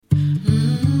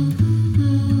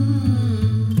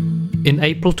In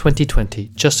April 2020,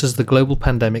 just as the global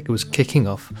pandemic was kicking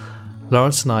off,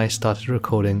 Lawrence and I started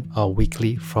recording our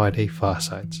weekly Friday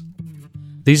Firesides.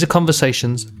 These are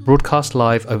conversations broadcast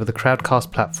live over the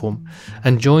Crowdcast platform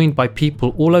and joined by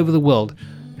people all over the world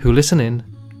who listen in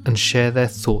and share their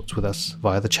thoughts with us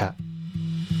via the chat.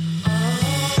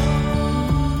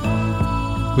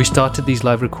 We started these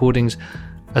live recordings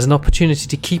as an opportunity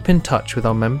to keep in touch with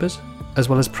our members, as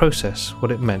well as process what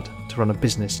it meant to run a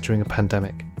business during a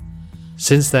pandemic.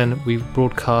 Since then, we've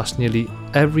broadcast nearly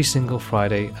every single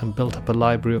Friday and built up a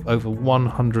library of over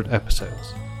 100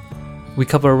 episodes. We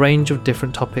cover a range of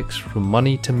different topics from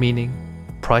money to meaning,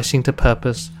 pricing to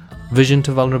purpose, vision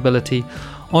to vulnerability,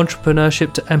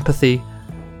 entrepreneurship to empathy,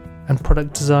 and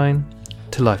product design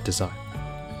to life design.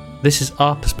 This is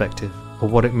our perspective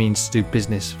of what it means to do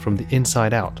business from the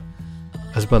inside out,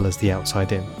 as well as the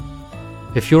outside in.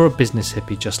 If you're a business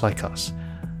hippie just like us,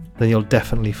 then you'll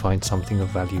definitely find something of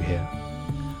value here.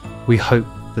 We hope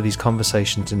that these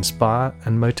conversations inspire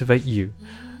and motivate you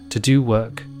to do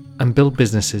work and build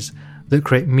businesses that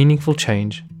create meaningful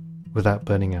change without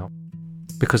burning out.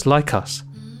 Because like us,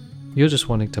 you're just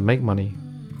wanting to make money,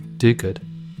 do good,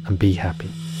 and be happy.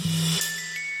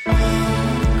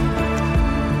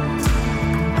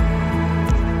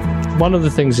 One of the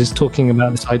things is talking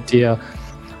about this idea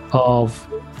of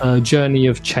a journey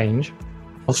of change,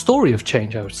 or story of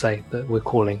change, I would say, that we're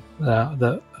calling,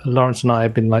 that Lawrence and I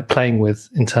have been playing with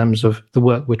in terms of the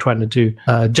work we're trying to do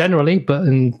generally, but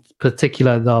in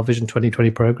particular our Vision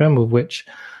 2020 program, of which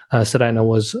Serena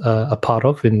was a part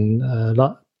of in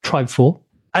Tribe 4.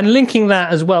 And linking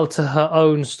that as well to her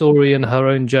own story and her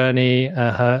own journey,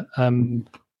 her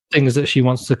things that she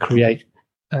wants to create.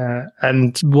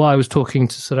 And what I was talking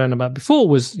to Serena about before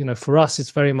was, for us,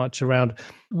 it's very much around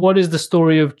what is the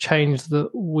story of change that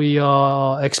we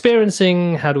are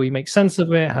experiencing? How do we make sense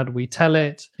of it? How do we tell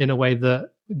it in a way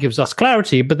that gives us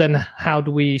clarity? But then how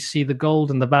do we see the gold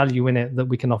and the value in it that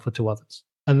we can offer to others?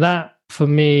 And that, for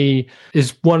me,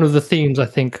 is one of the themes I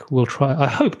think I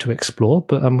hope to explore,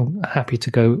 but I'm happy to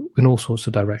go in all sorts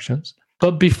of directions.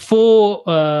 But before,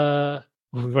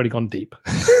 we've already gone deep.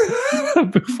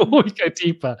 Before we go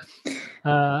deeper,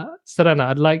 Serena,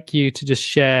 I'd like you to just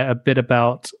share a bit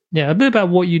about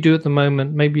what you do at the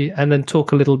moment, maybe, and then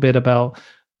talk a little bit about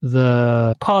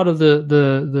the part of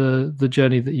the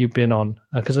journey that you've been on,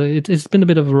 because it's been a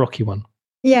bit of a rocky one.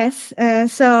 Yes.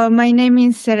 So my name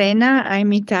is Serena.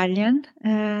 I'm Italian,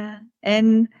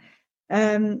 and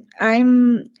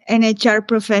I'm an HR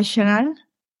professional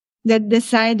that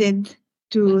decided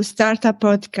to start a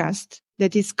podcast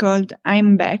that is called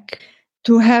I'm Back,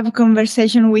 to have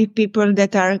conversation with people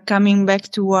that are coming back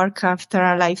to work after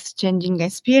a life-changing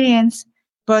experience,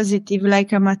 positive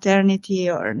like a maternity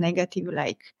or negative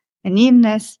like an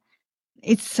illness.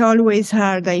 It's always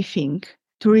hard, I think,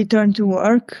 to return to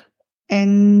work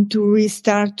and to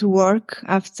restart to work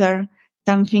after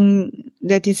something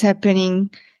that is happening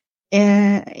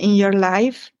in your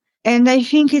life. And I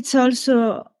think it's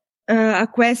also a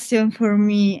question for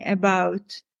me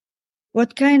about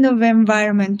what kind of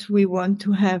environment we want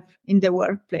to have in the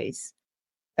workplace.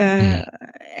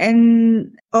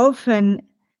 And often,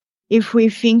 if we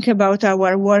think about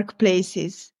our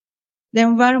workplaces, the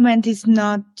environment is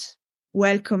not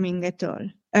welcoming at all.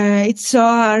 It's so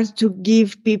hard to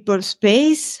give people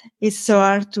space. It's so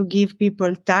hard to give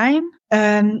people time.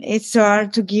 It's so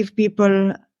hard to give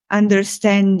people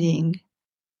understanding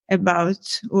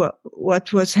about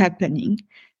what was happening.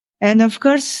 And of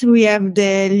course, we have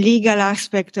the legal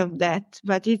aspect of that,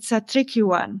 but it's a tricky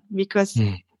one because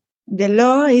the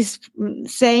law is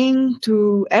saying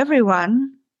to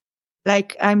everyone,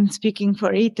 like I'm speaking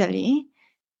for Italy,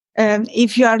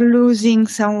 if you are losing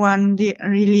someone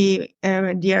really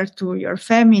dear to your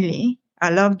family, a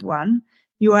loved one,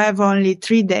 you have only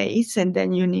 3 days and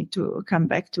then you need to come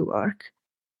back to work.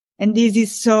 And this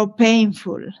is so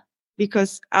painful.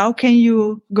 Because how can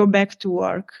you go back to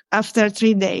work after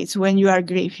 3 days when you are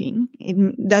grieving?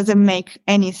 It doesn't make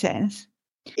any sense.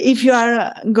 If you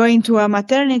are going to a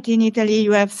maternity in Italy,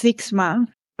 you have 6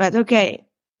 months. But okay,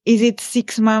 is it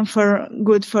 6 months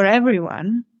good for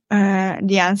everyone?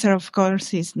 The answer, of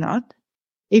course, is not.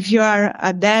 If you are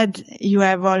a dad, you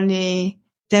have only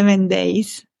 7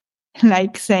 days,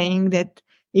 like saying that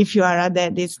if you are a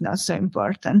dad, it's not so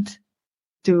important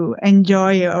to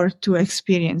enjoy or to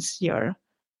experience your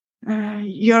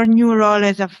new role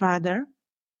as a father.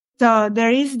 So there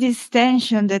is this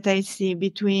tension that I see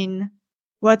between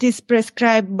what is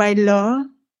prescribed by law,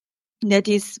 that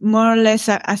is more or less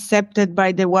accepted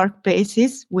by the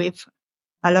workplaces, with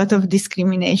a lot of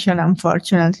discrimination,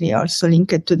 unfortunately, also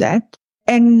linked to that,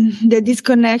 and the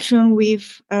disconnection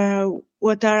with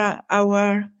what are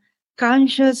our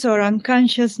conscious or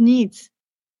unconscious needs.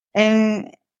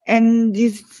 And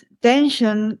this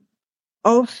tension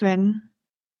often,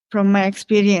 from my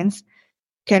experience,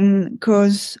 can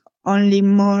cause only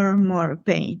more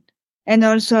pain. And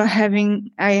also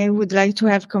I would like to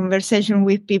have conversation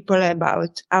with people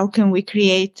about how can we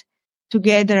create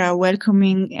together a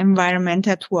welcoming environment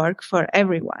at work for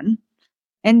everyone.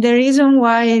 And the reason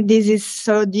why this is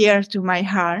so dear to my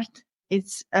heart,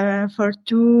 it's for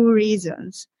two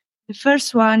reasons. The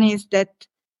first one is that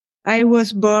I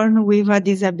was born with a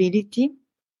disability.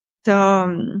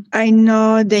 So I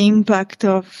know the impact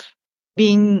of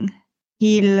being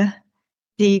ill,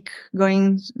 sick,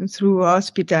 going through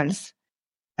hospitals,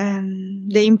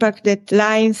 and the impact that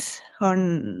lies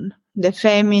on the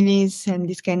families and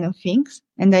these kind of things.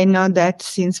 And I know that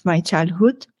since my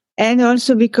childhood. And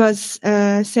also because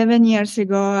 7 years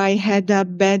ago, I had a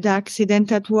bad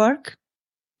accident at work.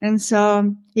 And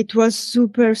so it was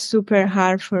super, super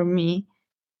hard for me,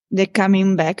 the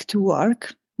coming back to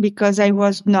work, because I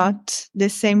was not the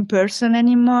same person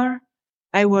anymore.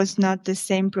 I was not the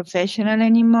same professional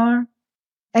anymore.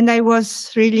 And I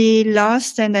was really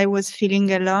lost and I was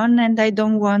feeling alone, and I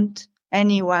don't want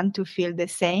anyone to feel the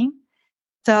same.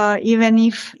 So even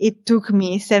if it took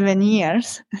me 7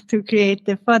 years to create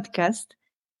the podcast,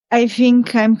 I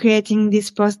think I'm creating this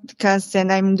podcast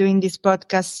and I'm doing this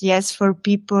podcast, yes, for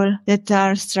people that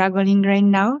are struggling right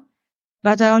now,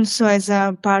 but also as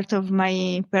a part of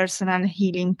my personal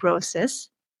healing process.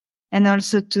 And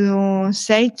also to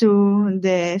say to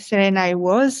the Serena I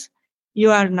was,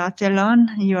 you are not alone.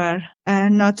 You are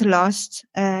not lost.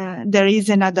 There is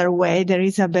another way. There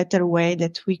is a better way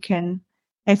that we can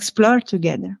explore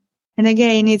together. And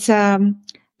again, it's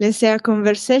let's say a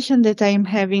conversation that I'm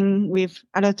having with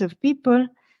a lot of people,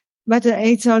 but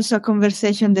it's also a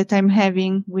conversation that I'm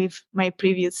having with my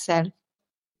previous self.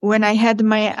 When I had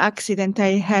my accident,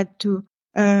 I had to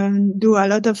do a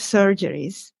lot of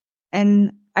surgeries,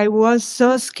 and I was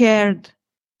so scared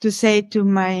to say to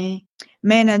my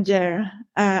manager,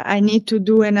 I need to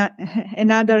do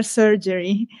another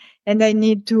surgery and I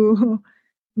need to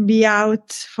be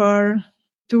out for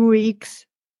 2 weeks,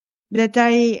 that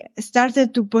I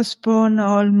started to postpone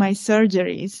all my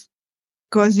surgeries,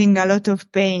 causing a lot of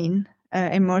pain,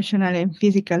 emotional and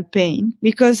physical pain,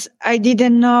 because I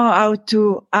didn't know how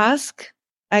to ask.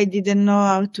 I didn't know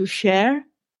how to share.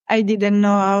 I didn't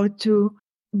know how to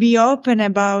be open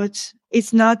about,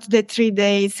 it's not the 3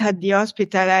 days at the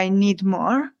hospital. I need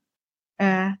more.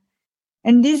 And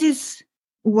this is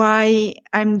why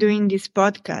I'm doing this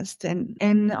podcast,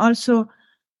 and also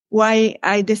why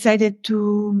I decided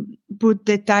to put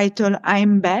the title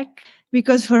I'm Back,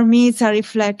 because for me it's a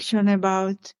reflection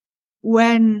about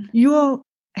when you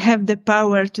have the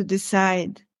power to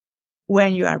decide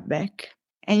when you are back,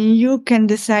 and you can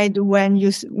decide when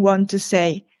you want to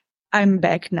say, I'm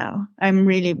back now. I'm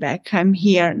really back. I'm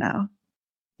here now.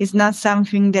 It's not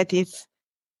something that is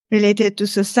related to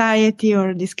society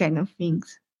or these kind of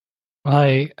things.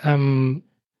 I am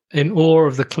in awe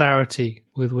of the clarity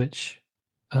with which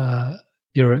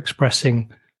you're expressing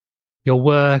your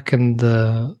work and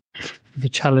the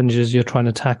challenges you're trying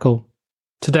to tackle.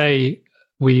 Today,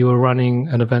 we were running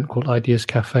an event called Ideas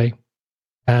Cafe,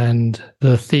 and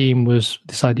the theme was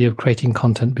this idea of creating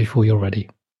content before you're ready.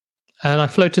 And I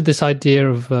floated this idea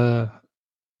of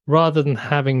rather than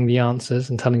having the answers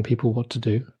and telling people what to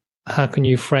do, how can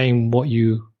you frame what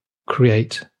you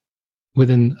create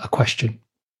within a question?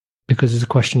 Because it's a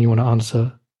question you want to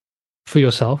answer for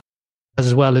yourself,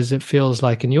 as well as it feels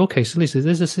like, in your case, at least,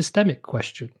 there's a systemic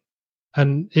question.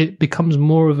 And it becomes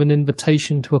more of an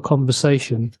invitation to a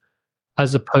conversation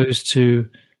as opposed to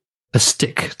a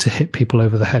stick to hit people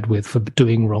over the head with for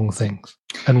doing wrong things,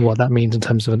 and what that means in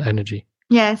terms of an energy.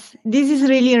 Yes, this is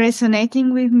really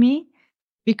resonating with me,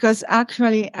 because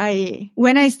actually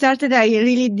when I started, I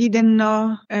really didn't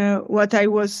know what I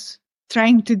was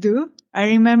trying to do. I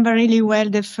remember really well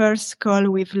the first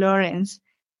call with Lawrence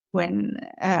when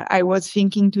I was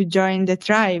thinking to join the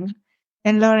tribe.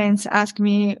 And Lawrence asked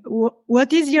me,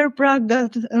 what is your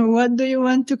product? What do you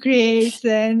want to create?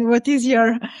 And what is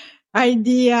your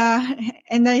idea?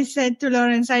 And I said to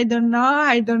Lawrence, I don't know.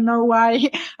 I don't know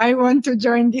why I want to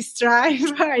join this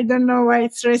tribe. I don't know why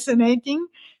it's resonating.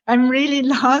 I'm really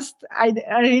lost. I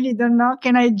really don't know.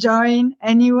 Can I join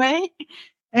anyway?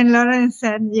 And Lawrence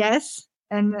said yes.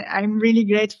 And I'm really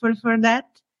grateful for that.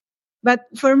 But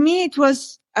for me, it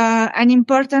was an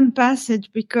important passage,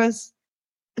 because,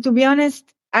 to be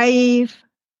honest, I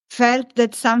felt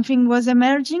that something was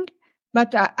emerging,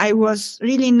 but I was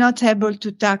really not able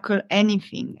to tackle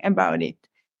anything about it.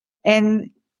 And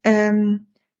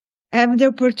have the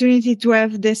opportunity to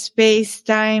have the space,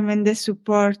 time, and the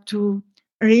support to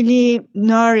really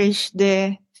nourish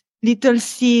the little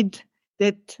seed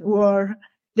that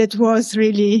was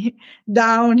really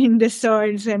down in the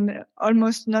soils and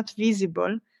almost not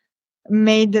visible,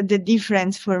 made the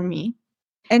difference for me.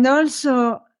 And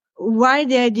also, why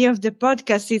the idea of the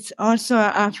podcast? It's also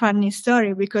a funny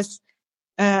story because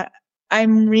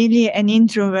I'm really an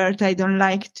introvert. I don't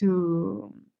like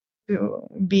to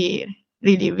be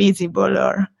really visible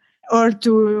or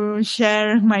to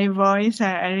share my voice.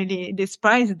 I really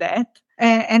despise that.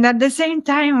 And at the same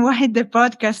time, why the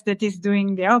podcast that is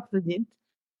doing the opposite?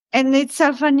 And it's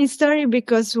a funny story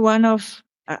because one of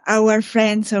our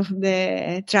friends of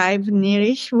the tribe,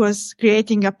 Nirish, was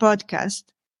creating a podcast.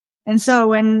 And so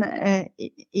when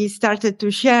he started to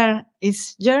share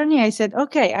his journey, I said,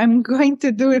 okay, I'm going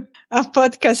to do a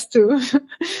podcast too,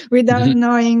 without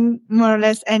knowing more or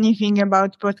less anything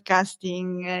about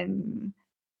podcasting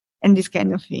and this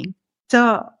kind of thing.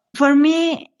 So for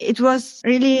me, it was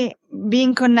really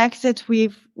being connected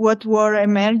with what were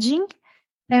emerging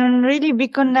and really be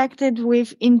connected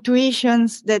with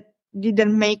intuitions that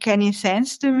didn't make any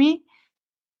sense to me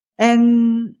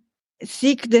and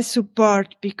seek the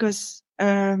support because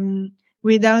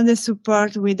without the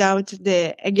support, without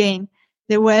the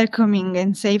welcoming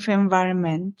and safe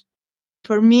environment,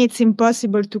 for me, it's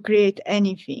impossible to create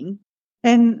anything.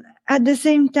 And at the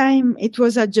same time, it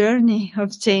was a journey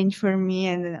of change for me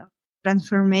and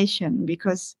transformation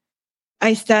because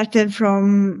I started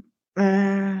from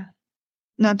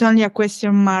not only a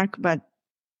question mark, but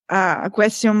a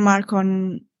question mark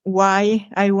on why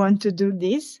I want to do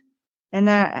this. And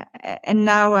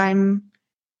now I'm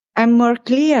more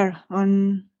clear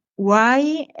on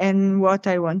why and what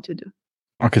I want to do.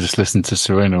 I could just listen to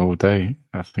Serena all day.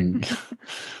 I think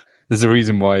there's a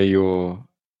reason why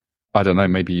I don't know,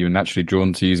 maybe you're naturally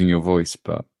drawn to using your voice,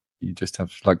 but you just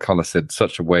have, like Carla said,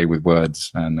 such a way with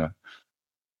words and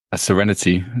a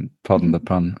serenity, pardon the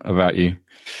pun, about you.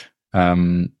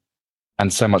 And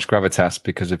so much gravitas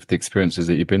because of the experiences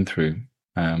that you've been through.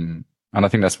 And I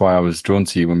think that's why I was drawn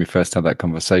to you when we first had that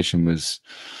conversation was,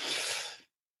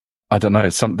 I don't know,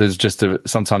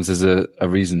 sometimes there's a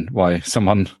reason why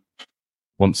someone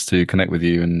wants to connect with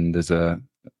you, and there's a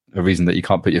reason that you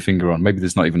can't put your finger on. Maybe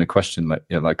there's not even a question,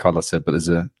 like Carla said, but there's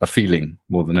a feeling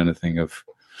more than anything of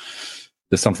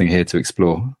there's something here to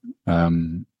explore.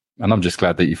 And I'm just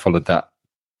glad that you followed that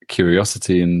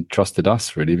curiosity and trusted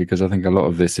us, really, because I think a lot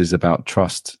of this is about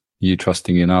trust. You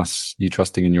trusting in us, you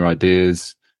trusting in your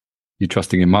ideas, you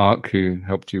trusting in Mark, who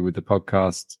helped you with the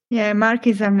podcast. Yeah, Mark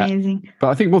is amazing. But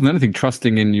I think more than anything,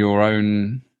 trusting in your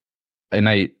own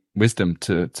innate wisdom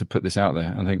to put this out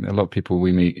there. I think a lot of people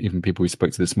we meet, even people we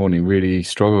spoke to this morning, really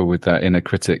struggle with that inner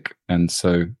critic. And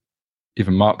so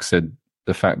even Mark said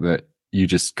the fact that you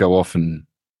just go off and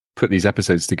put these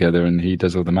episodes together and he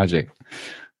does all the magic.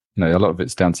 You know, a lot of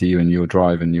it's down to you and your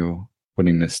drive and your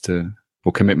willingness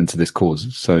or commitment to this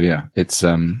cause. So yeah, it's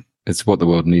what the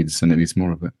world needs, and it needs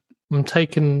more of it. I'm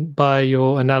taken by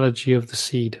your analogy of the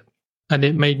seed, and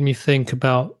it made me think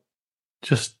about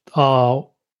just our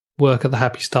work at the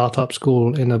Happy Startup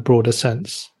School in a broader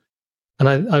sense. And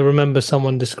I remember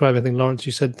someone describing, I think Lawrence,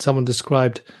 you said someone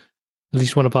described at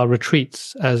least one of our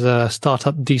retreats as a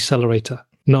startup decelerator,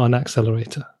 not an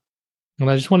accelerator. And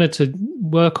I just wanted to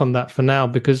work on that for now,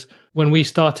 because when we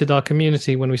started our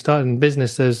community, when we started in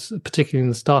business, particularly in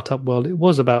the startup world, it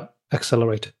was about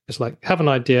accelerator. It's like have an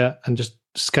idea and just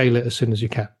scale it as soon as you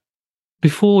can,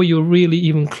 before you're really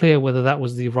even clear whether that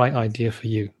was the right idea for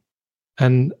you.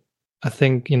 And I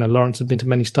think, Lawrence has been to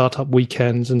many startup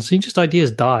weekends and seen just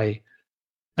ideas die.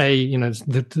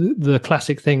 The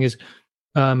classic thing is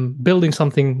building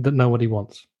something that nobody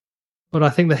wants. But I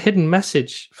think the hidden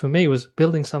message for me was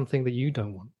building something that you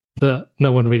don't want, that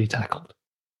no one really tackled.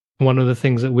 And one of the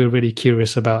things that we're really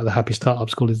curious about at the Happy Startup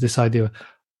School is this idea of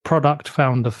product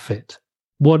founder fit.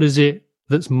 What is it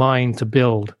that's mine to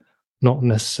build? Not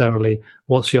necessarily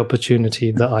what's the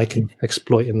opportunity that I can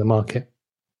exploit in the market.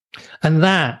 And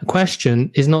that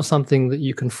question is not something that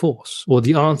you can force, or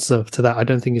the answer to that I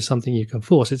don't think is something you can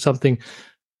force. It's something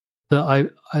that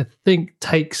I think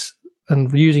takes,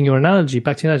 and using your analogy,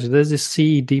 back to your analogy, there's this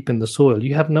seed deep in the soil.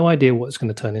 You have no idea what it's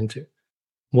going to turn into,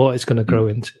 what it's going to grow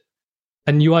into.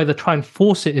 And you either try and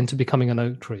force it into becoming an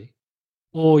oak tree,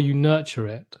 or you nurture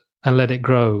it and let it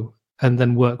grow and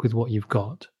then work with what you've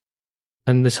got.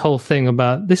 And this whole thing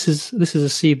about this is a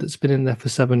seed that's been in there for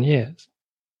 7 years.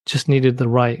 Just needed the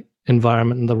right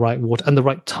environment and the right water and the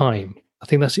right time. I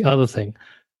think that's the other thing.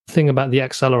 thing about the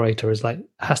accelerator is like, it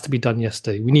has to be done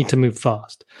yesterday. We need to move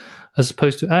fast, as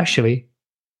opposed to actually,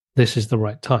 this is the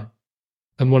right time.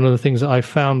 And one of the things that I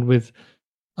found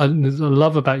I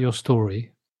love about your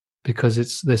story,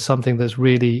 because there's something that's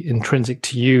really intrinsic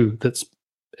to you that's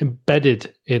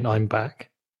embedded in I'm Back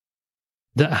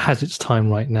that has its time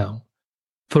right now.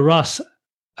 For us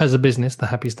as a business, the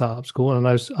Happy Startup School, and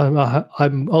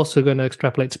I'm also going to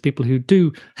extrapolate to people who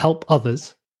do help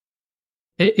others.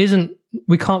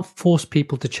 We can't force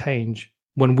people to change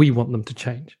when we want them to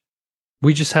change.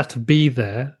 We just have to be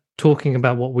there talking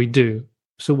about what we do.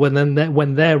 So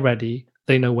when they're ready,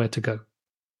 they know where to go.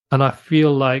 And I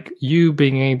feel like you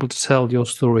being able to tell your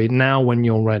story now when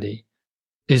you're ready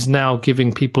is now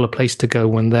giving people a place to go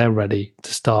when they're ready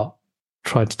to start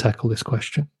trying to tackle this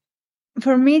question.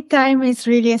 For me, time is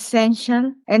really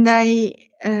essential. And I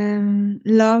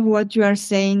love what you are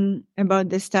saying about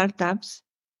the startups.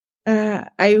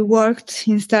 I worked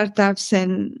in startups,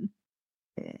 and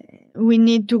we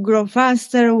need to grow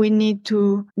faster. We need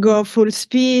to go full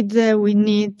speed. We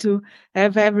need to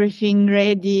have everything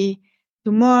ready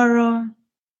tomorrow.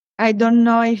 I don't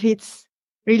know if it's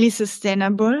really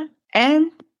sustainable,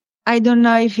 and I don't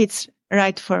know if it's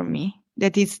right for me.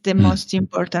 That is the most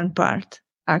important part,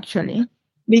 actually,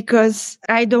 because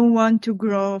I don't want to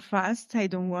grow fast. I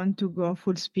don't want to go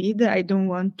full speed. I don't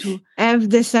want to have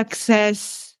the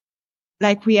success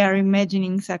like we are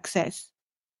imagining success.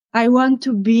 I want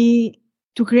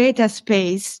to create a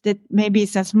space that maybe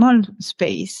it's a small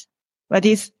space, but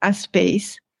it's a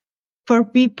space for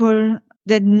people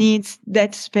that needs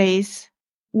that space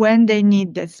when they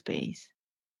need that space.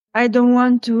 I don't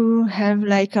want to have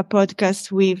like a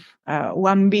podcast with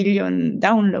 1 billion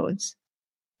downloads.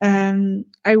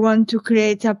 I want to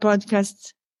create a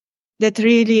podcast that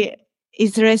really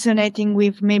is resonating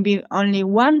with maybe only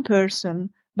one person,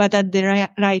 but at the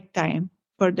right time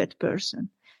for that person.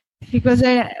 Because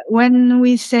when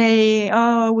we say,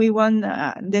 oh, we want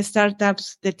the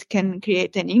startups that can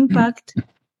create an impact,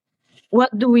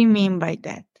 what do we mean by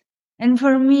that? And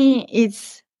for me,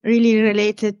 it's really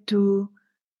related to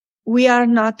we are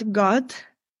not God,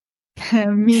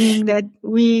 meaning that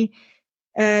we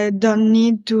don't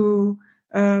need to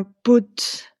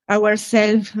put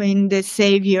ourselves in the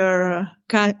savior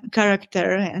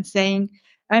character and saying,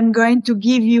 I'm going to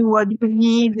give you what you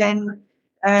need and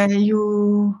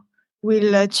you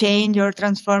will change or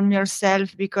transform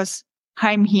yourself because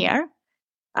I'm here.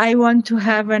 I want to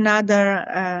have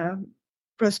another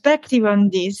perspective on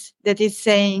this that is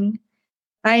saying,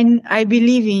 I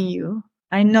believe in you.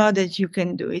 I know that you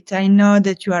can do it. I know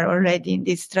that you are already in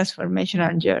this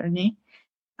transformational journey.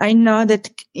 I know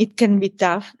that it can be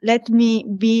tough. Let me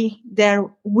be there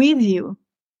with you,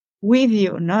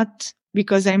 not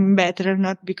because I'm better,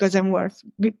 not because I'm worse.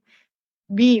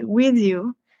 Be with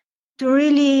you to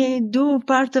really do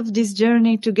part of this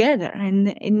journey together. And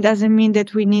it doesn't mean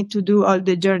that we need to do all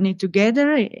the journey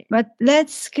together, but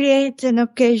let's create an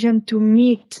occasion to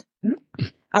meet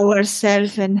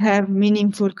ourselves and have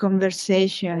meaningful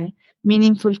conversation,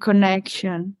 meaningful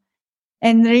connection.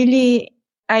 And really,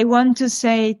 I want to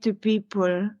say to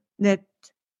people that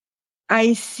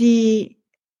I see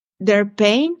their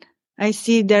pain, I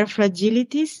see their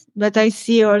fragilities, but I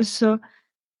see also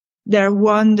their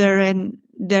wonder and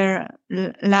their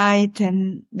light,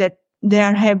 and that they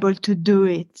are able to do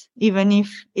it, even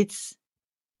if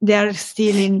they are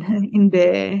still in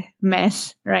the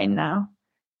mess right now.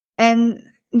 And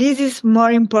this is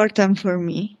more important for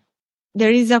me.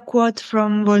 There is a quote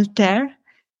from Voltaire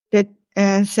that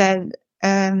said,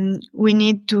 we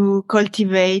need to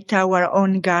cultivate our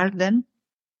own garden.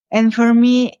 And for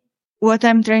me, what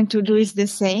I'm trying to do is the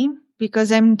same,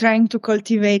 because I'm trying to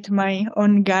cultivate my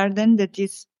own garden that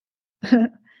is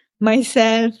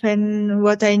myself and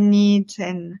what I need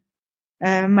and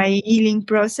my healing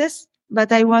process.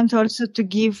 But I want also to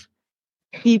give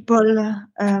people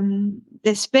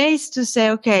the space to say,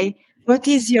 okay, what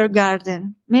is your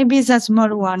garden? Maybe it's a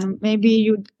small one. Maybe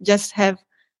you just have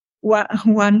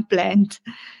one plant,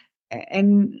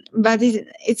 but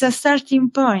it's a starting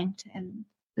point, and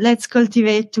let's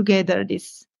cultivate together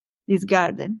this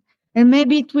garden. And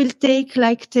maybe it will take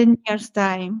like 10 years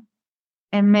time,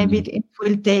 and maybe it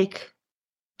will take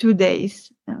 2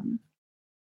 days.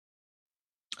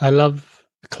 I love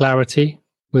the clarity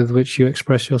with which you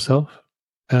express yourself,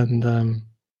 and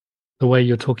the way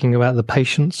you're talking about the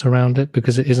patience around it,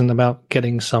 because it isn't about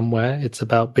getting somewhere, it's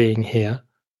about being here.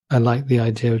 I like the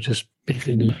idea of just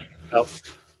being about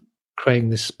creating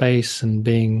this space and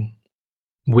being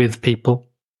with people.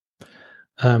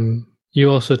 You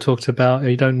also talked about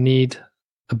you don't need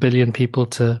 1 billion people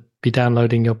to be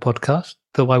downloading your podcast,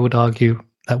 though I would argue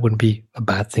that wouldn't be a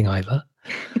bad thing either.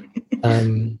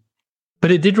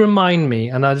 But it did remind me,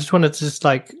 and I just wanted to just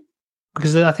like,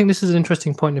 because I think this is an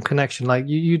interesting point of connection. Like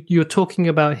you're talking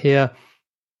about here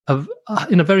of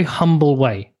in a very humble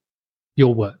way,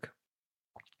 your work.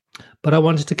 But I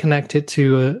wanted to connect it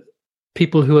to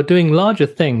people who are doing larger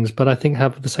things, but I think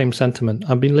have the same sentiment.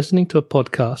 I've been listening to a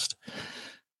podcast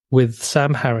with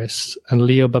Sam Harris and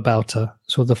Leo Babauta,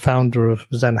 so the founder of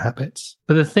Zen Habits.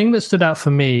 But the thing that stood out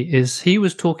for me is he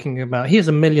was talking about, he has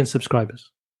 1 million subscribers.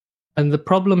 And the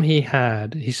problem he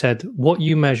had, he said, what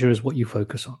you measure is what you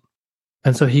focus on.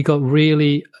 And so he got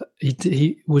really,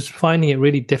 he was finding it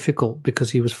really difficult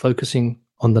because he was focusing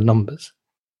on the numbers.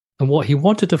 And what he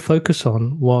wanted to focus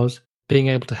on was being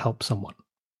able to help someone,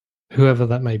 whoever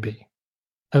that may be.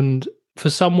 And for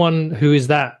someone who is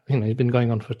that, he's been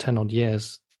going on for 10 odd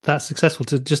years, that's successful,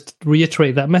 to just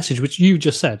reiterate that message, which you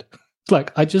just said. It's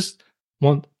like, I just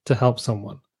want to help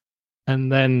someone.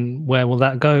 And then where will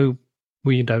that go?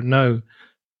 We don't know.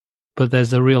 But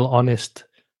there's a real honest,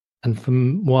 and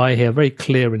from what I hear, very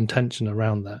clear intention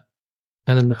around that.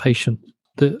 And then the patient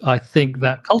that I think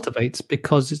that cultivates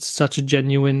because it's such a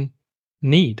genuine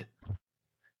need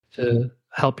to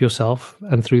help yourself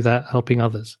and through that helping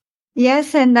others.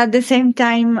 Yes, and at the same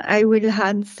time, I will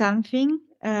add something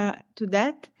to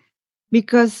that,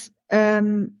 because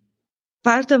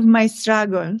part of my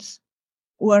struggles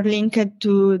were linked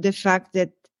to the fact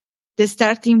that the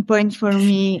starting point for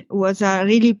me was a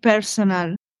really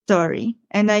personal story.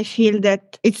 And I feel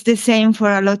that it's the same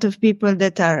for a lot of people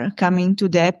that are coming to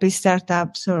the happy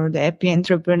startups or the happy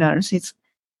entrepreneurs. It's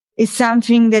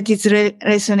something that is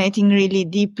resonating really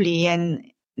deeply, and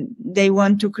they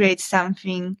want to create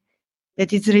something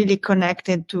that is really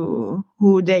connected to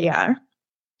who they are.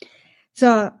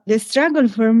 So the struggle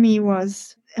for me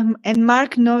was, and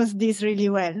Mark knows this really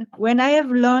well, when I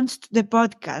have launched the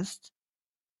podcast,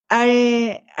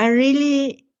 I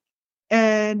really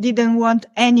didn't want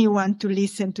anyone to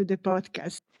listen to the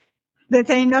podcast. That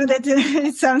I know that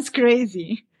it sounds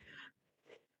crazy,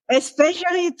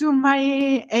 especially to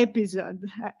my episode.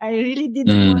 I really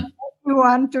didn't want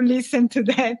anyone to listen to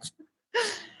that.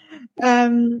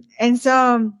 And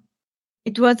so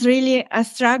it was really a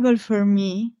struggle for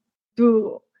me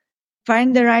to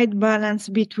find the right balance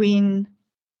between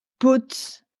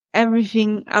put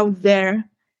everything out there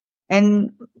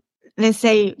and, let's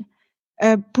say,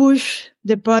 push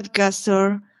the podcast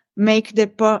or make the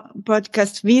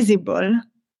podcast visible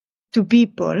to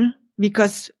people,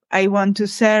 because I want to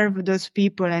serve those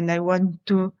people and I want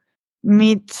to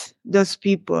meet those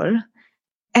people.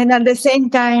 And at the same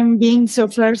time, being so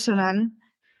personal,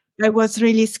 I was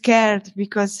really scared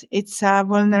because it's a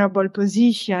vulnerable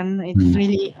position. It's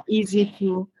really easy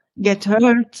to get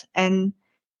hurt. And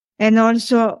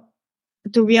also,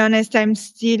 to be honest, I'm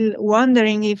still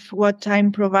wondering if what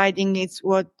I'm providing is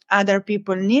what other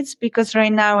people needs, because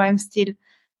right now I'm still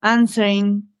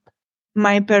answering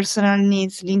my personal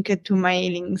needs linked to my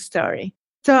healing story.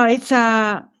 So it's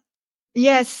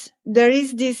yes, there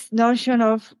is this notion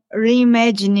of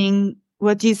reimagining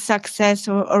what is success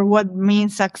or what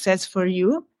means success for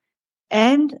you.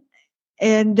 And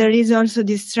there is also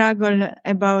this struggle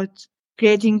about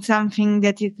creating something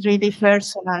that is really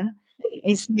personal.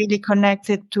 It's really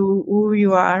connected to who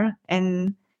you are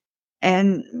and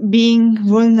being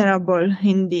vulnerable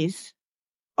in this.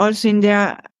 Also in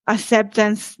the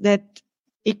acceptance that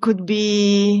it could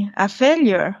be a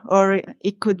failure or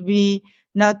it could be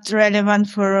not relevant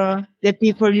for the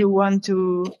people you want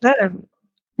to serve.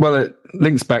 Well, it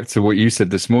links back to what you said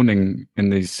this morning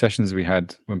in these sessions we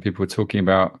had when people were talking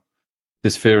about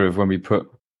this fear of when we put,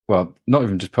 well, not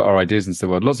even just put our ideas into the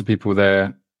world. Lots of people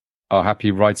there are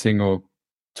happy writing or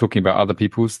talking about other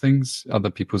people's things, other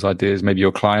people's ideas, maybe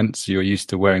your clients. You're used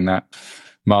to wearing that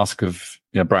mask of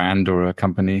a brand or a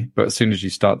company. But as soon as you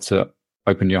start to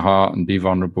open your heart and be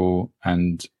vulnerable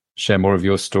and share more of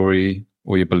your story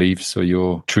or your beliefs or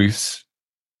your truths,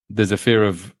 there's a fear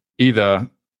of either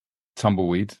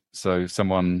tumbleweed, so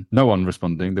no one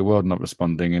responding, the world not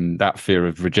responding, and that fear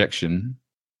of rejection,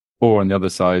 or on the other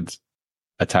side,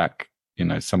 attack,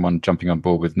 someone jumping on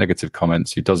board with negative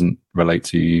comments who doesn't relate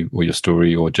to you or your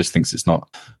story, or just thinks it's not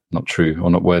true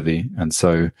or not worthy. And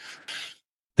so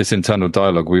this internal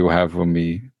dialogue we will have when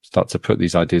we start to put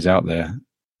these ideas out there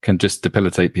can just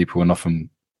debilitate people, and often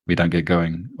we don't get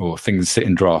going, or things sit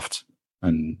in draft.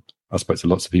 And I spoke to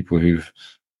lots of people who've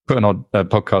put a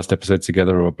podcast episode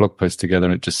together or a blog post together,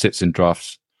 and it just sits in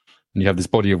drafts, and you have this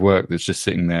body of work that's just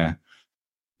sitting there.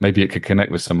 Maybe it could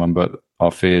connect with someone, but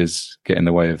our fears get in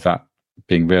the way of that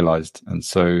being realized. And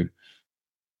so,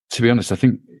 to be honest, I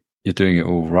think you're doing it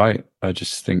all right. I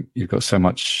just think you've got so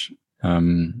much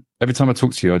Every time I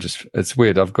talk to you, it's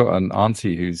weird. I've got an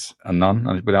auntie who's a nun,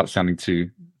 and without sounding too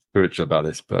spiritual about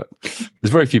this, but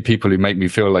there's very few people who make me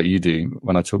feel like you do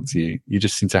when I talk to you. You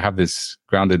just seem to have this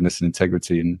groundedness and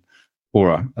integrity and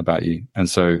aura about you. And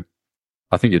so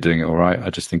I think you're doing it all right. I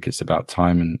just think it's about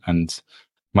time. And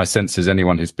my sense is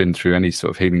anyone who's been through any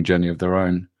sort of healing journey of their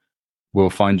own will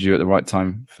find you at the right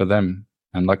time for them.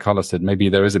 And like Carla said, maybe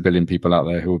there is 1 billion people out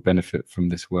there who will benefit from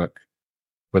this work,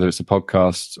 whether it's a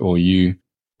podcast or you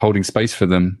holding space for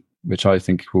them, which I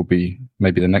think will be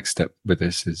maybe the next step with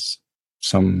this, is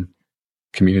some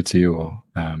community or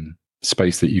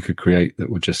space that you could create that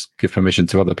would just give permission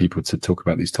to other people to talk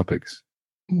about these topics.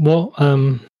 What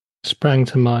sprang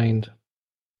to mind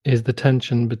is the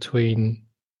tension between,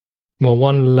 well,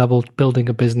 one level, building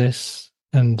a business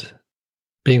and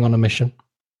being on a mission,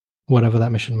 whatever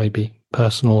that mission may be,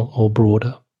 personal or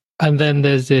broader. And then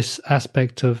there's this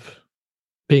aspect of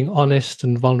being honest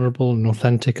and vulnerable and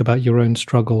authentic about your own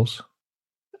struggles,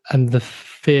 and the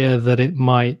fear that it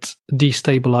might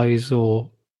destabilize or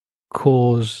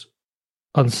cause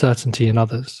uncertainty in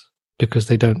others because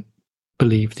they don't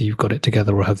believe that you've got it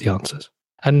together or have the answers.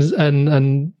 And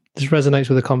this resonates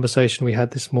with a conversation we had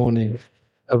this morning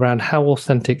around how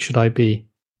authentic should I be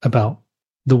about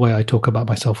the way I talk about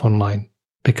myself online,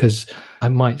 because I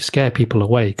might scare people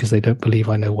away because they don't believe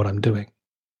I know what I'm doing.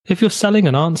 If you're selling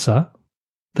an answer,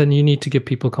 then you need to give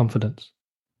people confidence.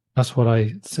 That's what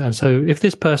and so if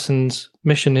this person's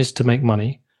mission is to make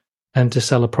money and to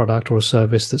sell a product or a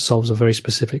service that solves a very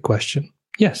specific question,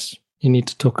 yes, you need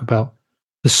to talk about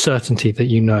the certainty that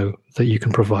you know that you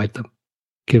can provide them.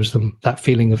 Gives them that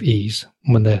feeling of ease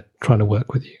when they're trying to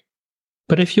work with you.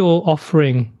 But if you're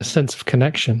offering a sense of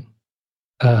connection,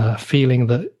 feeling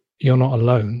that you're not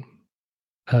alone,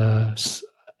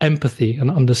 empathy and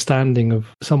understanding of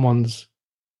someone's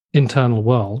internal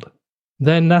world,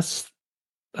 then that's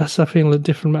I feel a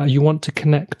different matter. You want to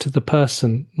connect to the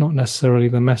person, not necessarily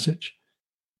the message.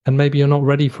 And maybe you're not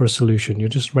ready for a solution. You're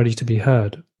just ready to be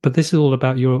heard. But this is all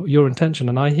about your intention.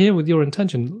 And I hear with your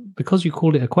intention, because you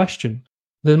called it a question,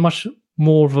 there's much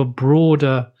more of a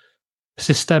broader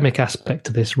systemic aspect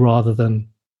to this rather than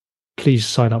please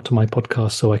sign up to my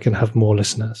podcast so I can have more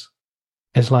listeners.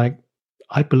 It's like,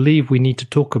 I believe we need to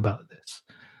talk about this.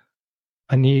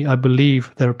 I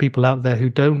believe there are people out there who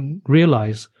don't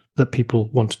realize that people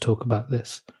want to talk about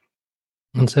this.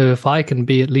 And so if I can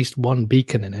be at least one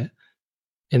beacon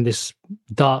in this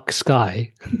dark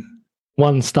sky,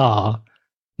 one star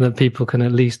that people can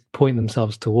at least point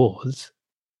themselves towards,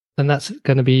 then that's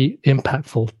going to be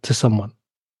impactful to someone.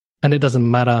 And it doesn't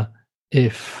matter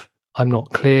if I'm not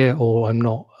clear or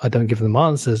I don't give them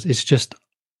answers. It's just,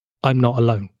 I'm not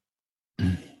alone.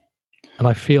 And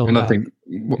I feel I think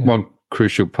one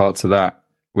crucial part to that,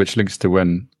 which links to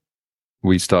when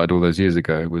we started all those years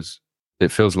ago, was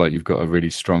it feels like you've got a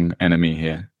really strong enemy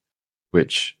here,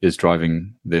 which is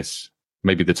driving this.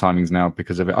 Maybe the timing's now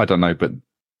because of it. I don't know, but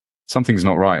something's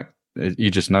not right.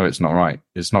 You just know it's not right.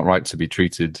 It's not right to be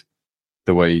treated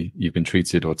the way you've been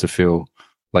treated, or to feel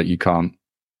like you can't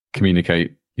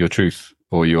communicate your truth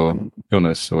or your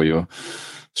illness or your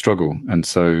struggle. And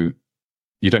so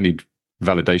you don't need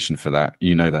validation for that.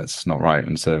 You know that's not right.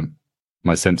 And so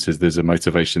my sense is there's a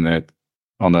motivation there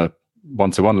on a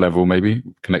one-to-one level, maybe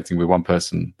connecting with one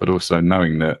person, but also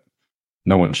knowing that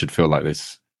no one should feel like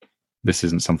this. This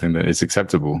isn't something that is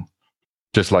acceptable.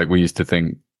 Just like we used to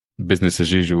think business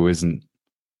as usual isn't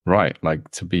right. Like,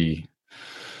 to be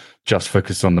just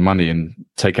focused on the money and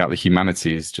take out the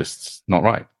humanity is just not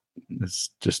right. It's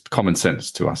just common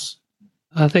sense to us.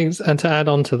 I think, and to add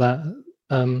on to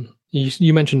that,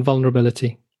 you mentioned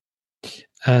vulnerability,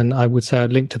 and I would say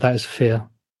I'd link to that as fear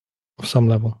of some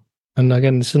level. And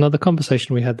again, this is another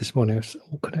conversation we had this morning. It's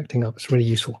all connecting up. It's really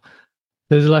useful.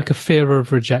 There's like a fear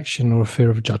of rejection or a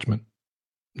fear of judgment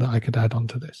that I could add on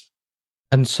to this.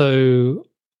 And so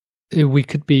we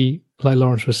could be, like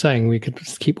Lawrence was saying, we could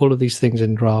just keep all of these things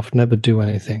in draft, never do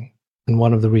anything. And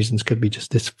one of the reasons could be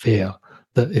just this fear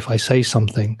that if I say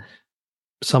something,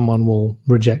 someone will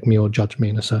reject me or judge me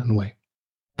in a certain way.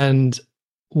 And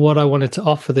what I wanted to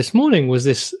offer this morning was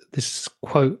this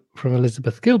quote from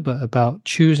Elizabeth Gilbert about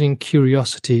choosing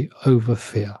curiosity over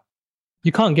fear.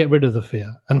 You can't get rid of the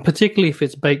fear. And particularly if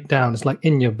it's baked down, it's like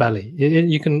in your belly.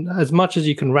 You can, as much as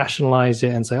you can rationalize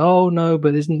it and say, oh no,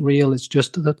 but it isn't real. It's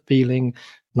just the feeling,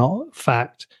 not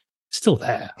fact. It's still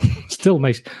there. Still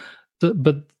makes,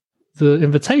 but the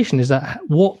invitation is that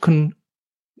what can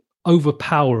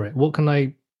overpower it? What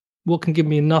can give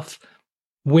me enough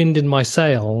wind in my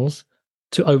sails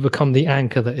to overcome the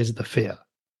anchor that is the fear?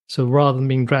 So rather than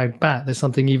being dragged back, there's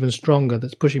something even stronger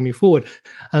that's pushing me forward.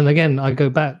 And again, I go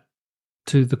back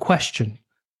to the question,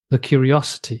 the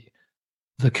curiosity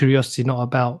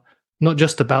not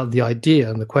just about the idea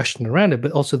and the question around it,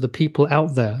 but also the people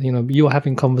out there. You're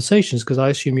having conversations because I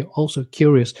assume you're also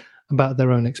curious about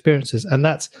their own experiences, and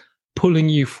that's pulling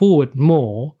you forward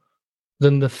more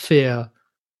than the fear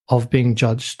of being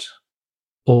judged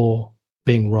or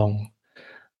being wrong.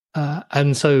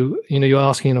 And so, you're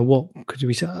asking, what could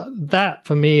we say? That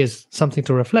for me is something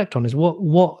to reflect on. Is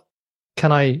what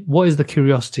is the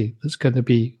curiosity that's going to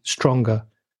be stronger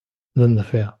than the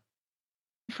fear?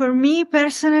 For me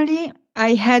personally,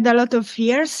 I had a lot of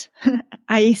fears.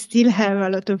 I still have a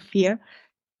lot of fear,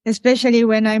 especially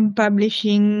when I'm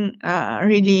publishing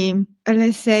really,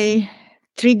 let's say,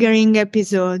 triggering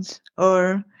episodes,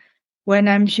 or when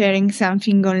I'm sharing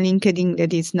something on LinkedIn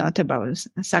that is not about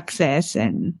success,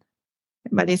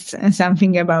 but it's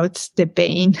something about the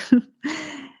pain.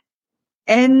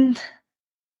 And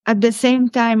at the same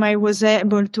time, I was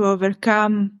able to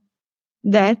overcome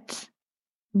that,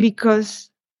 because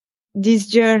this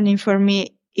journey for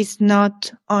me is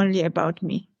not only about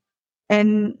me.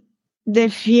 And the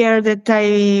fear that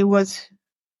I was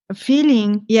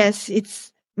feeling, yes,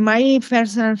 it's my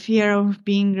personal fear of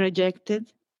being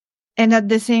rejected. And at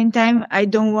the same time, I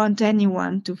don't want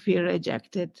anyone to feel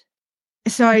rejected.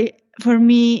 So for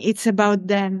me, it's about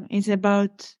them. It's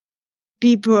about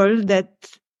people that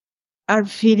are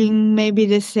feeling maybe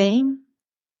the same.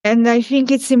 And I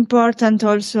think it's important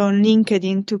also on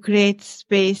LinkedIn to create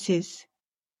spaces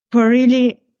for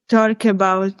really talk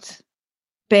about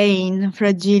pain,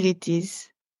 fragilities,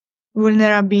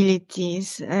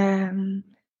 vulnerabilities,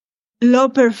 low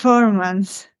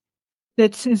performance.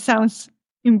 That sounds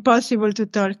impossible to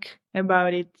talk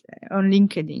about it on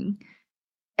LinkedIn.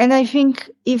 And I think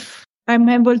if I'm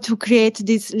able to create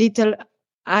this little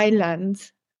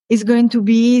island, it's going to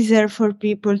be easier for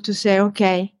people to say,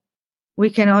 okay, we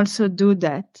can also do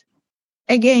that.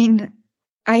 Again,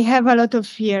 I have a lot of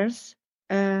fears.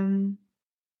 And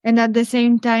at the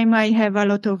same time, I have a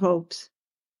lot of hopes,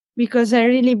 because I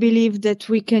really believe that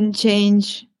we can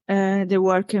change the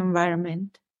work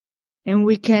environment, and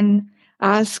we can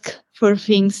ask for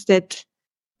things that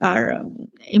are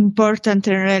important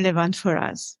and relevant for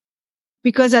us.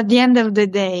 Because at the end of the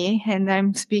day, and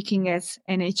I'm speaking as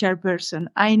an HR person,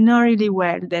 I know really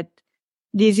well that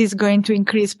this is going to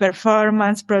increase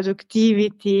performance,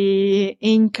 productivity,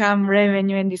 income,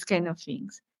 revenue, and these kind of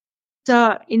things.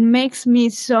 So it makes me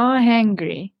so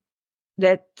angry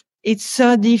that it's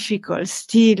so difficult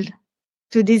still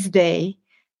to this day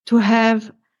to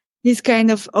have this kind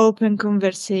of open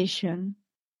conversation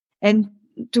and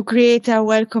to create a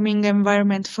welcoming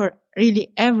environment for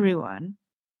really everyone,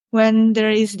 when there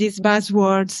is these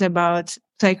buzzwords about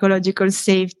psychological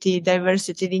safety,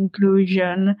 diversity,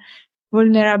 inclusion,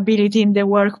 vulnerability in the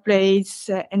workplace,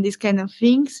 and these kind of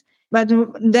things. But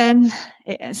then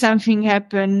something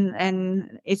happened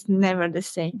and it's never the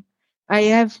same. I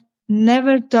have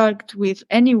never talked with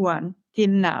anyone till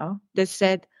now that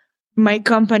said my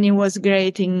company was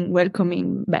great in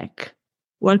welcoming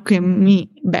me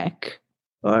back,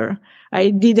 or I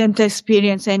didn't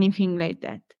experience anything like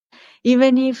that.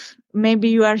 Even if maybe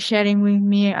you are sharing with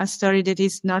me a story that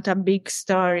is not a big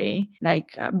story,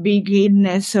 like a big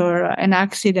illness or an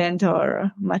accident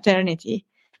or maternity,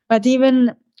 but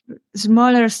even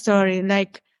smaller story,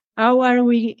 like how are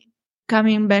we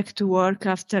coming back to work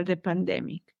after the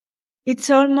pandemic? It's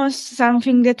almost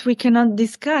something that we cannot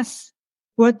discuss.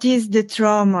 What is the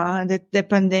trauma that the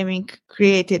pandemic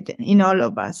created in all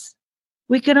of us?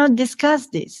 We cannot discuss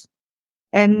this.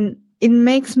 And it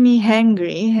makes me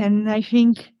angry. And I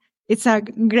think it's a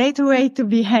great way to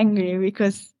be angry,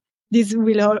 because this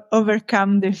will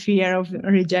overcome the fear of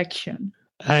rejection.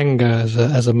 Anger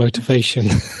as a motivation.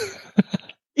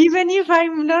 Even if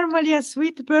I'm normally a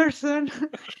sweet person.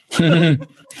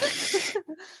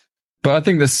 But I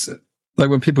think this, like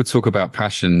when people talk about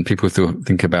passion, people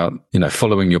think about,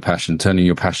 following your passion, turning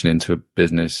your passion into a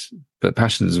business. But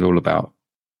passion is all about,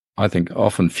 I think,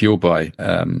 often fueled by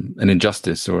an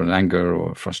injustice or an anger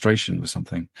or frustration with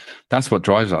something. That's what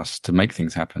drives us to make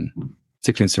things happen,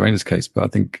 particularly in Serena's case. But I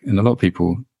think in a lot of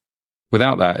people,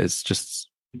 without that, it's just,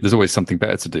 there's always something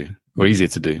better to do or easier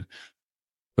to do.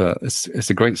 But it's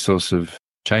a great source of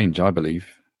change, I believe,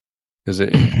 because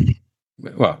it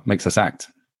makes us act.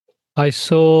 I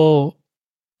saw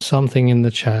something in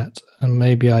the chat, and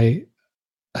maybe I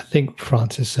think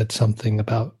Francis said something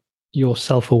about your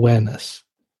self-awareness,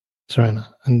 Serena,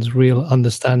 and real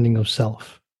understanding of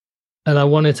self. And I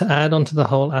wanted to add on to the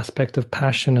whole aspect of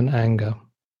passion and anger,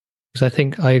 because I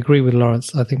think I agree with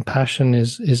Lawrence. I think passion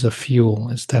is a fuel.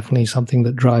 It's definitely something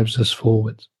that drives us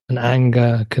forward. And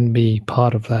anger can be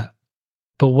part of that.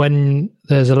 But when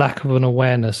there's a lack of an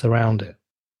awareness around it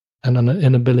and an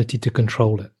inability to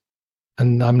control it,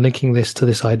 and I'm linking this to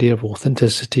this idea of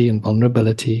authenticity and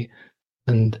vulnerability,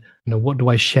 and what do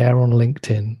I share on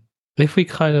LinkedIn? If we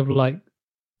kind of like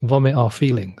vomit our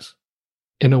feelings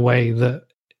in a way that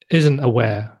isn't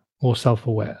aware or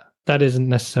self-aware, that isn't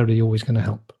necessarily always going to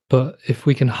help. But if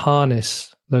we can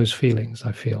harness those feelings,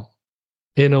 I feel,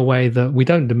 in a way that we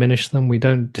don't diminish them, we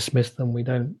don't dismiss them, we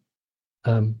don't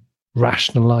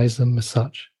rationalize them as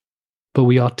such, but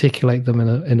we articulate them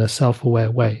in a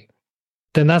self-aware way,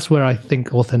 then that's where I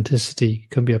think authenticity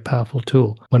can be a powerful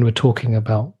tool when we're talking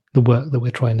about the work that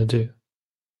we're trying to do.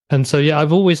 And so, yeah,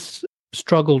 I've always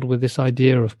struggled with this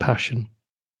idea of passion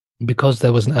because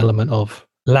there was an element of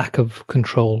lack of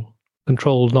control.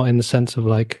 Control, not in the sense of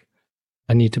like,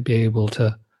 I need to be able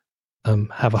to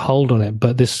have a hold on it,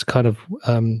 but this kind of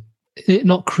it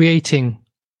not creating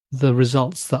the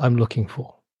results that I'm looking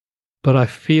for. But I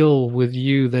feel with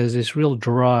you, there's this real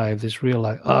drive, this real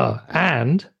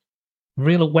and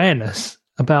real awareness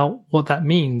about what that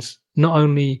means, not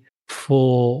only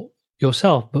for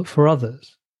yourself, but for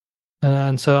others.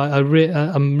 And so I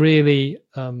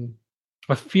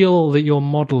feel that you're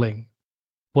modeling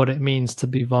what it means to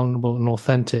be vulnerable and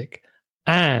authentic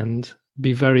and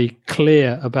be very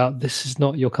clear about this is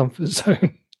not your comfort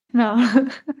zone. No.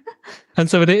 And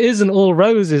so it isn't all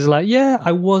roses. Like, yeah,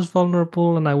 I was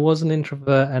vulnerable and I was an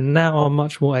introvert and now I'm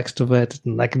much more extroverted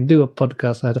and I can do a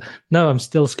podcast. No, I'm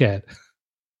still scared.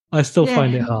 I still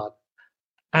find it hard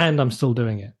and I'm still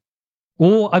doing it.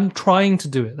 Or I'm trying to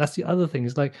do it. That's the other thing.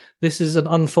 It's like, this is an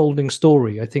unfolding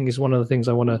story. I think is one of the things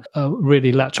I want to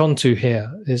really latch onto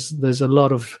here is there's a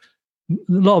lot of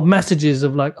messages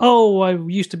of like, oh, I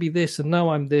used to be this and now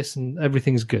I'm this and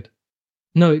everything's good.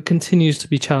 No, it continues to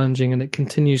be challenging and it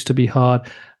continues to be hard.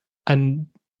 And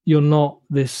you're not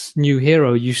this new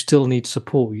hero. You still need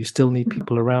support. You still need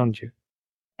people around you.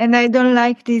 And I don't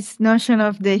like this notion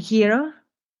of the hero.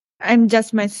 I'm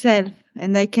just myself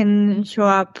and I can show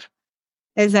up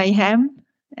as I am.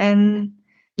 And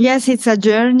yes, it's a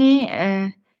journey.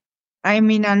 I'm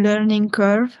in a learning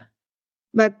curve.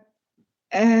 But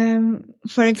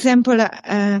for example,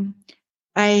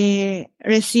 I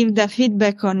received a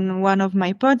feedback on one of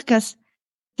my podcasts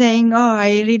saying, oh,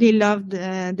 I really loved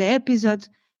the episode,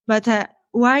 but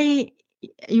why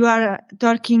you are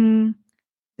talking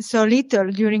so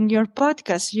little during your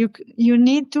podcast? You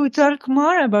need to talk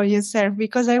more about yourself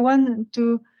because I want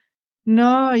to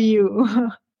know you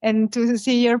and to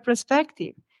see your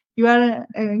perspective. You are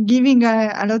giving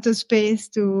a lot of space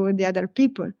to the other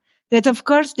people. That, of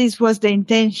course, this was the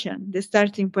intention, the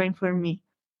starting point for me,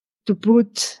 to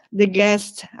put the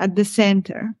guest at the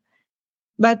center.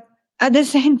 But at the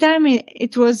same time,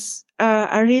 it was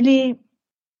a really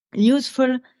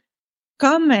useful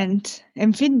comment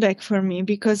and feedback for me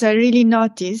because I really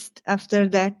noticed after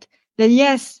that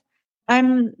yes,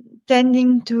 I'm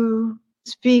tending to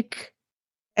speak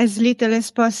as little as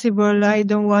possible. I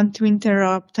don't want to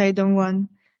interrupt. I don't want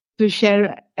to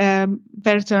share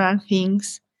personal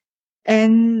things.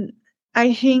 And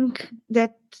I think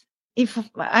that if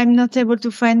I'm not able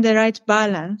to find the right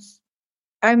balance,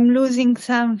 I'm losing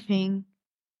something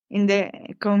in the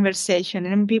conversation,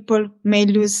 and people may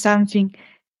lose something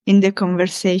in the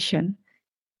conversation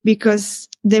because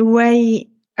the way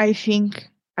I think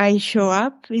I show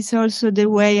up is also the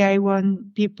way I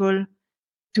want people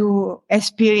to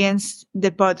experience the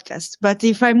podcast. But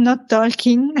if I'm not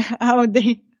talking, how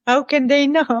can they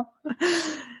know?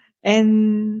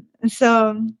 And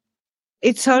so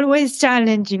it's always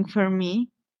challenging for me.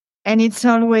 And it's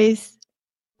always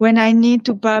when I need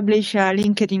to publish a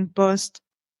LinkedIn post,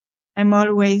 I'm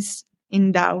always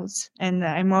in doubts and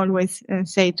I'm always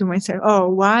say to myself, oh,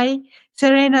 why?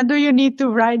 Serena, do you need to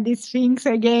write these things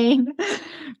again?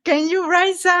 Can you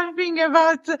write something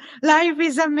about life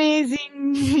is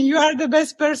amazing? You are the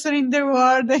best person in the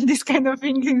world and this kind of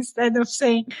thing instead of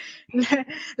saying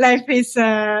life is,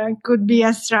 could be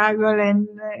a struggle and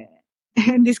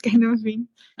this kind of thing.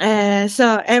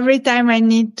 So every time I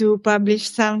need to publish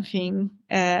something,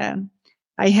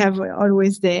 I have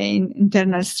always the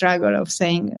internal struggle of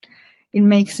saying it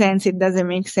makes sense, it doesn't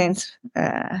make sense.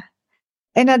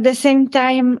 And at the same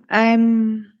time,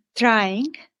 I'm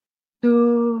trying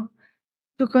to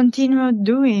continue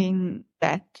doing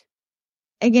that.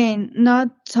 Again, not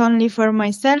only for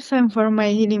myself and for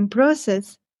my healing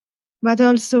process, but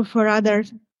also for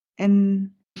others and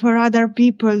for other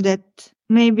people that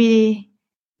maybe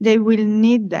they will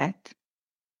need that.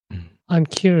 I'm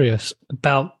curious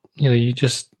about,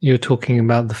 you're talking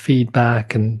about the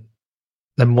feedback and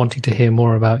them wanting to hear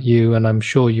more about you, and I'm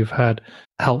sure you've had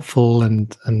helpful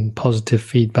and positive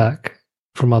feedback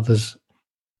from others.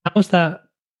 How's that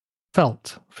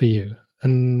felt for you,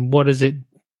 and what has it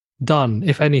done,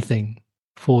 if anything,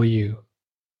 for you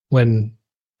when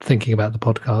thinking about the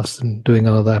podcast and doing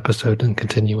another episode and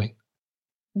continuing?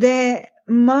 The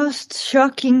most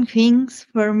shocking things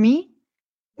for me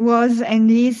was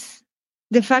and is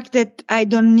the fact that I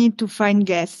don't need to find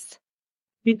guests,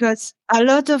 because a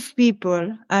lot of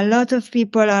people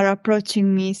are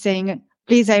approaching me saying,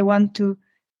 please, I want to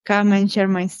come and share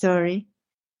my story.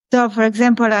 So, for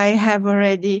example, I have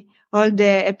already all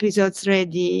the episodes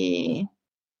ready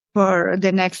for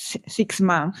the next 6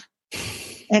 months.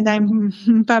 And I'm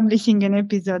publishing an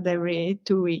episode every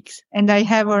 2 weeks. And I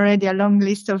have already a long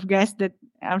list of guests that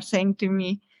are saying to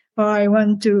me, oh, I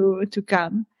want to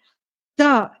come.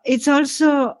 So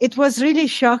it was really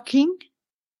shocking.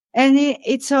 And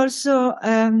it's also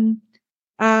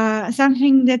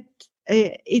something that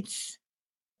it's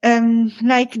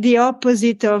like the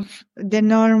opposite of the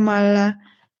normal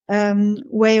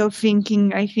way of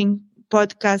thinking, I think,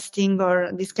 podcasting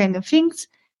or these kind of things,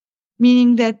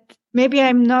 meaning that maybe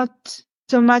I'm not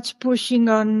so much pushing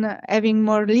on having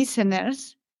more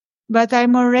listeners, but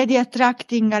I'm already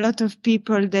attracting a lot of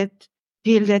people that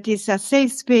feel that it's a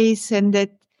safe space and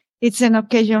that it's an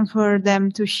occasion for them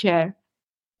to share.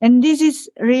 And this is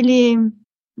really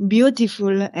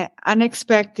beautiful,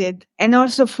 unexpected, and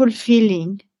also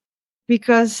fulfilling,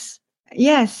 because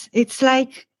yes, it's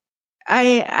like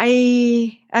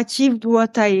I achieved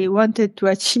what I wanted to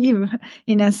achieve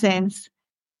in a sense.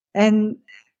 And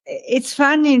it's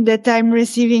funny that I'm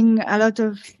receiving a lot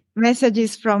of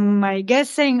messages from my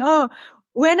guests saying, oh,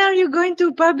 when are you going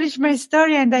to publish my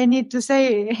story? And I need to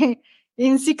say,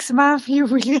 in 6 months, you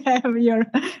will have your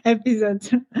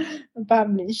episodes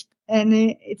published.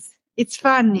 And it's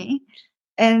funny.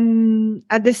 And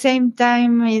at the same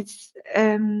time, it's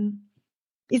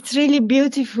really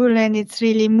beautiful and it's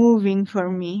really moving for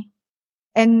me.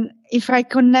 And if I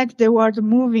connect the word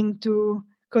moving to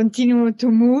continue to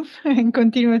move and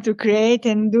continue to create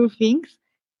and do things,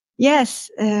 yes,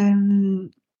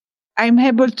 I'm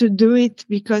able to do it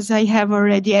because I have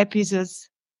already episodes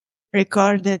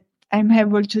recorded. I'm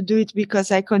able to do it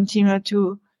because I continue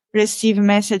to receive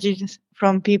messages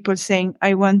from people saying,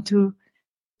 I want to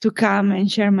come and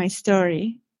share my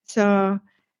story. So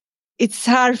it's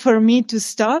hard for me to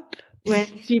stop when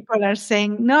people are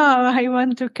saying, no, I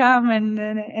want to come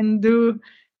and do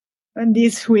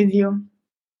this with you.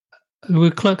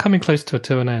 We're coming close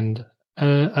to an end,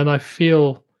 and I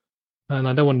feel, and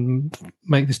I don't want to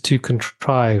make this too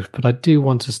contrived, but I do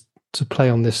want us to play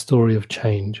on this story of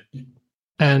change.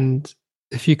 And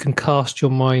if you can cast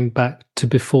your mind back to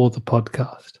before the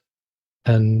podcast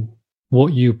and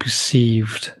what you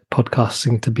perceived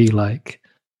podcasting to be like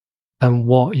and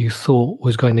what you thought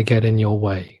was going to get in your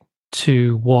way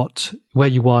to where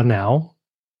you are now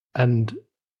and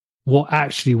what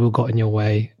actually will got in your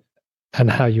way and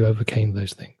how you overcame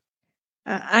those things.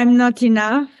 I'm not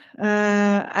enough.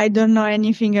 I don't know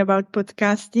anything about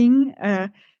podcasting.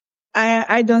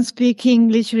 I don't speak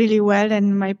English really well,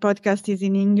 and my podcast is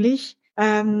in English.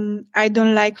 I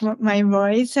don't like my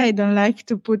voice. I don't like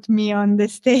to put me on the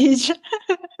stage.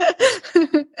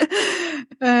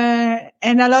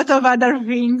 And a lot of other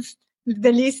things.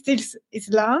 The list is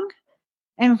long.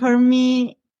 And for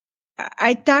me,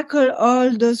 I tackle all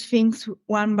those things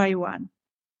one by one.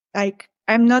 Like,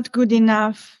 I'm not good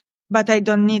enough, but I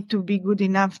don't need to be good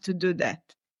enough to do that,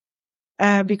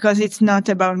 because it's not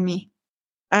about me.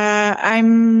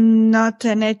 I'm not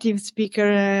a native speaker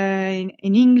in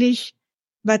English,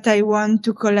 but I want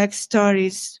to collect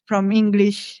stories from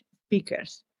English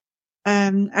speakers.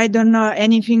 I don't know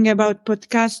anything about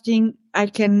podcasting. I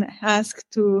can ask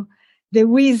to the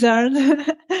wizard,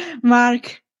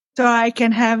 Mark, so I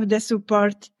can have the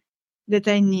support that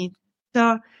I need.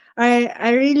 So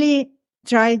I really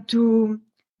try to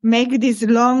make this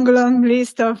long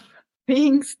list of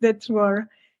things that were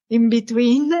in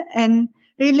between and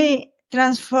really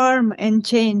transform and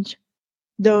change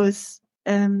those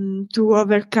to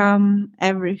overcome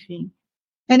everything.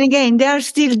 And again, they are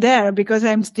still there because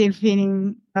I'm still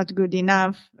feeling not good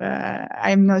enough.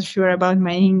 I'm not sure about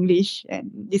my English and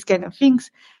these kind of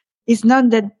things. It's not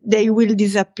that they will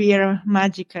disappear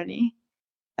magically.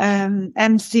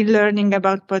 I'm still learning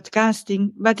about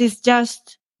podcasting, but it's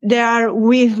just they are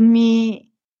with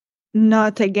me,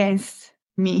 not against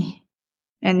me.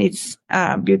 And it's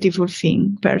a beautiful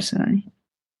thing, personally.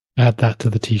 Add that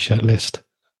to the t-shirt list.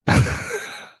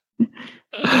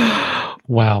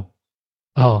 Wow.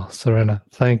 Oh, Serena,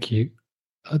 thank you.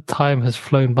 Time has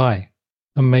flown by.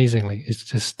 amazingly. It's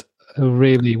just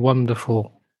really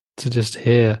wonderful to just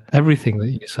hear everything that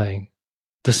you're saying,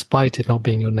 despite it not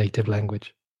being your native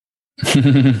language.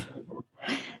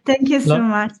 Thank you so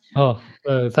much.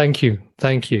 Thank you.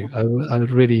 I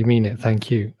really mean it.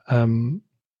 Thank you.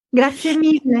 Grazie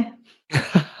mille.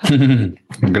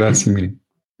 Grazie mille.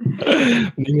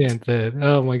 Niente.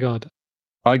 Oh my God.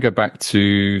 I go back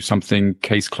to something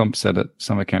Case Klump said at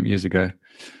summer camp years ago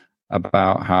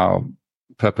about how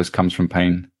purpose comes from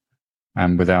pain,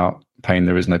 and without pain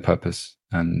there is no purpose.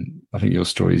 And I think your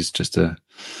story is just a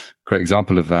great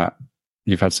example of that.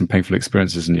 You've had some painful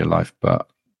experiences in your life, but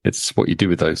it's what you do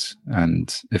with those.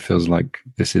 And it feels like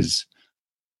this is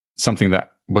something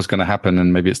that was going to happen,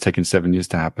 and maybe it's taken 7 years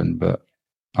to happen, but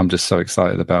I'm just so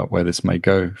excited about where this may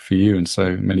go for you and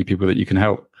so many people that you can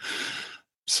help.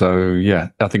 So yeah,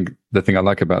 I think the thing I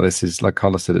like about this is, like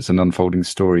Carla said, it's an unfolding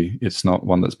story. It's not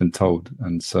one that's been told.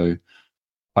 And so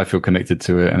I feel connected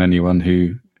to it, and anyone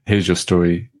who hears your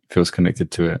story feels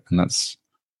connected to it. And that's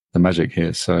the magic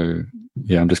here. So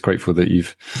yeah, I'm just grateful that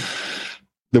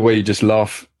the way you just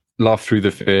laugh through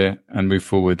the fear and move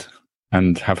forward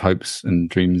and have hopes and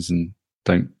dreams and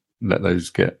don't let those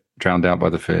get drowned out by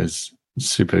the fears.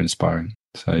 Super inspiring.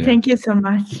 So yeah. Thank you so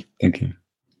much. Thank you.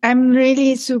 I'm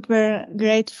really super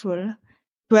grateful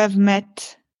to have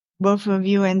met both of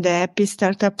you in the Happy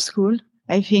Startup School.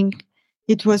 I think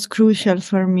it was crucial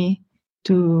for me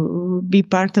to be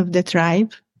part of the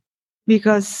tribe,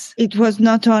 because it was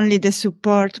not only the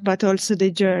support, but also the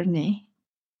journey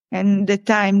and the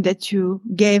time that you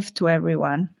gave to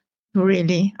everyone to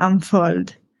really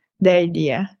unfold the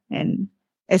idea and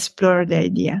explore the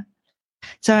idea.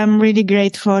 So I'm really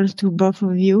grateful to both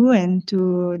of you and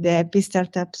to the Happy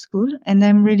Startup School. And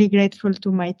I'm really grateful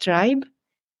to my tribe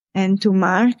and to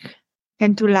Mark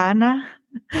and to Lana.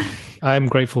 I'm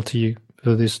grateful to you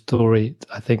for this story.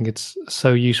 I think it's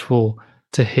so useful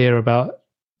to hear about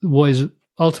what is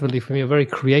ultimately for me a very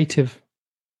creative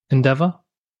endeavor.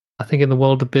 I think in the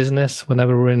world of business,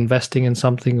 whenever we're investing in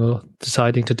something or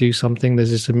deciding to do something,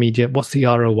 there's this immediate, what's the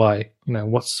ROI?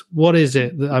 What is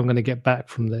it that I'm going to get back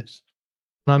from this?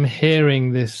 And I'm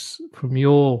hearing this from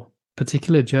your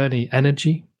particular journey: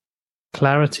 energy,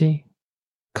 clarity,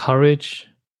 courage,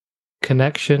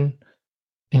 connection.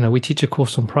 We teach a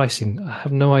course on pricing. I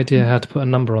have no idea how to put a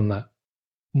number on that.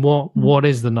 What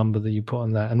is the number that you put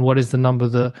on that? And what is the number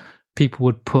that people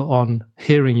would put on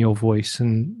hearing your voice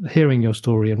and hearing your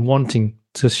story and wanting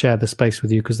to share the space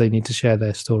with you because they need to share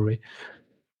their story?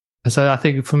 And so I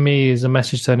think for me, as a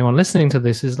message to anyone listening to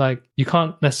this, is like, you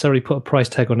can't necessarily put a price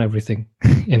tag on everything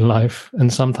in life.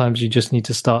 And sometimes you just need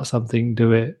to start something,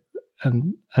 do it,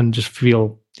 and just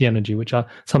feel the energy, which is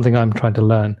something I'm trying to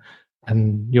learn.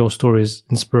 And your story is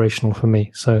inspirational for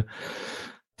me. So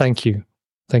thank you.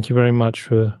 Thank you very much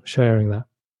for sharing that.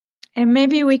 And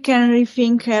maybe we can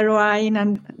rethink ROI in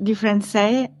a different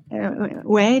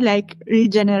way, like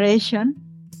regeneration,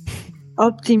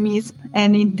 optimism,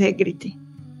 and integrity.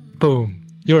 Boom.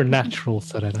 You're a natural,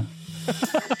 Serena.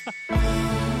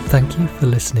 Thank you for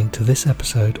listening to this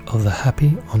episode of the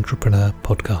Happy Entrepreneur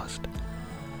Podcast.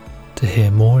 To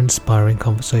hear more inspiring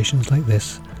conversations like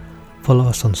this, follow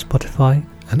us on Spotify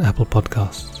and Apple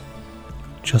Podcasts.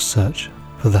 Just search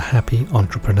for The Happy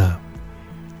Entrepreneur.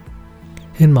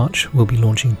 In March, we'll be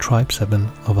launching Tribe 7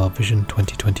 of our Vision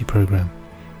 2020 program.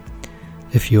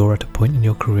 If you're at a point in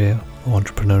your career or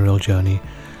entrepreneurial journey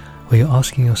where you're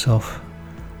asking yourself,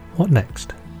 what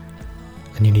next?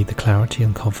 And you need the clarity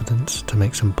and confidence to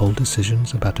make some bold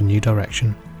decisions about a new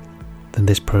direction, then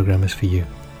this program is for you.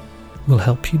 We'll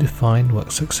help you define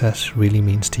what success really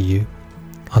means to you,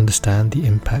 understand the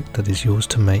impact that is yours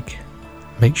to make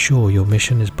sure your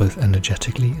mission is both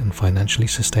energetically and financially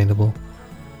sustainable,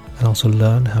 and also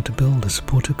learn how to build a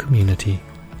supportive community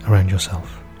around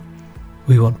yourself.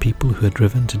 We want people who are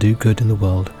driven to do good in the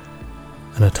world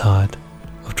and are tired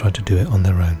of trying to do it on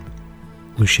their own.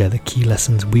 We'll share the key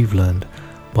lessons we've learned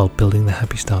while building the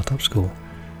Happy Startup School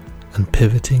and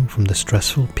pivoting from the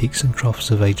stressful peaks and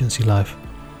troughs of agency life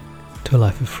to a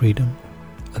life of freedom,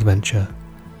 adventure,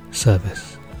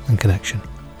 service, and connection.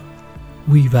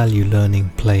 We value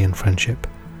learning, play, and friendship,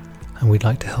 and we'd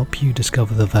like to help you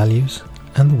discover the values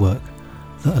and the work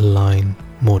that align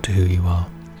more to who you are.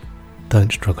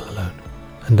 Don't struggle alone,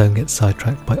 and don't get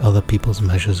sidetracked by other people's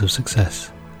measures of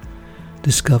success.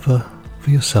 Discover for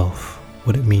yourself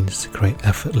what it means to create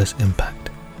effortless impact.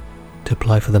 To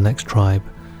apply for the next tribe,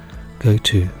 go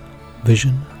to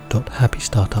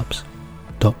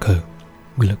vision.happystartups.co.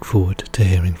 We look forward to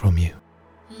hearing from you.